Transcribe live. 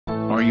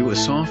Are you a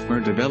software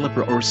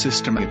developer or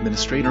system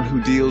administrator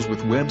who deals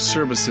with web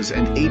services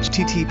and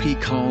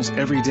HTTP calls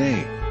every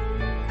day?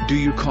 Do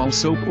you call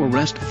SOAP or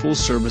RESTful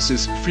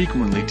services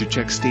frequently to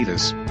check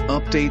status,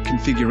 update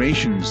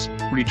configurations,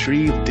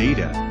 retrieve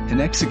data,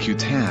 and execute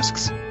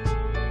tasks?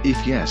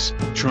 If yes,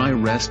 try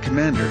REST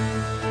Commander.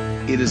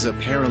 It is a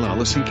parallel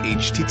async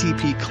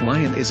HTTP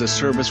client is a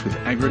service with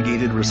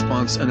aggregated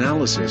response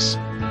analysis.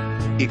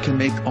 It can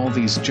make all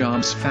these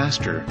jobs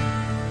faster.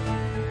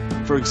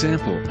 For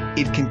example,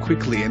 it can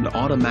quickly and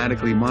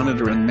automatically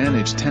monitor and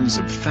manage tens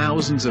of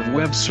thousands of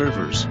web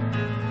servers.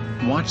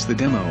 Watch the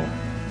demo.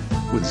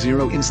 With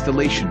zero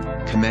installation,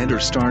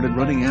 Commander started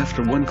running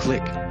after one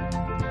click.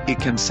 It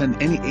can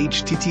send any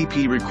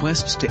HTTP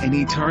requests to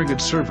any target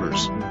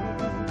servers.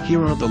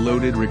 Here are the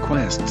loaded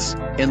requests,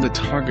 and the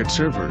target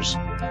servers.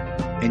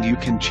 And you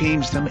can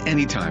change them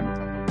anytime.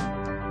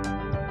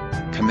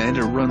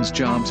 Commander runs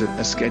jobs at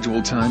a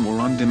scheduled time or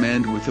on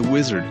demand with a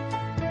wizard.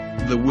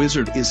 The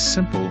wizard is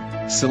simple: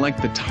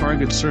 select the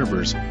target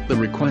servers, the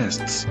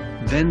requests,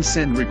 then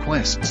send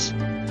requests.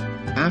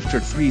 After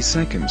 3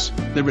 seconds,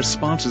 the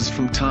responses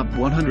from top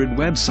 100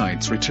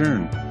 websites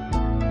return.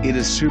 It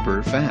is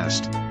super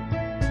fast.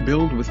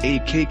 Built with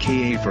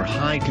AKKA for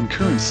high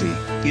concurrency,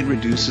 it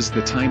reduces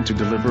the time to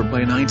deliver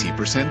by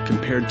 90%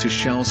 compared to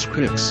shell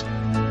scripts.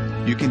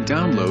 You can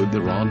download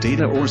the raw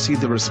data or see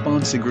the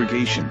response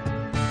aggregation.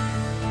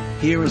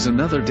 Here is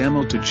another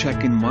demo to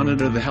check and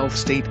monitor the health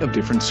state of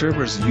different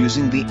servers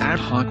using the ad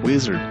hoc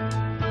wizard.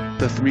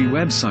 The 3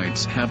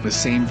 websites have the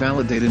same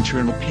validate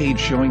internal page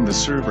showing the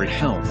server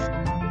health.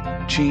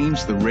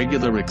 Change the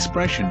regular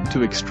expression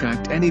to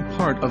extract any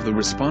part of the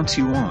response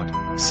you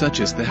want, such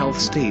as the health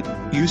state,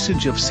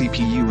 usage of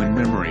CPU and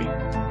memory.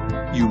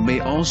 You may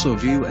also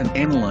view and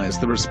analyze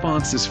the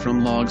responses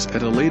from logs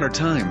at a later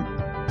time.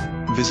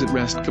 Visit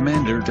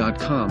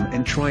restcommander.com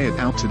and try it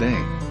out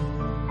today.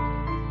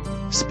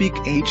 Speak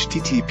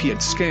HTTP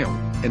at scale,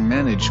 and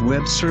manage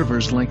web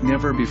servers like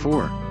never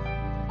before.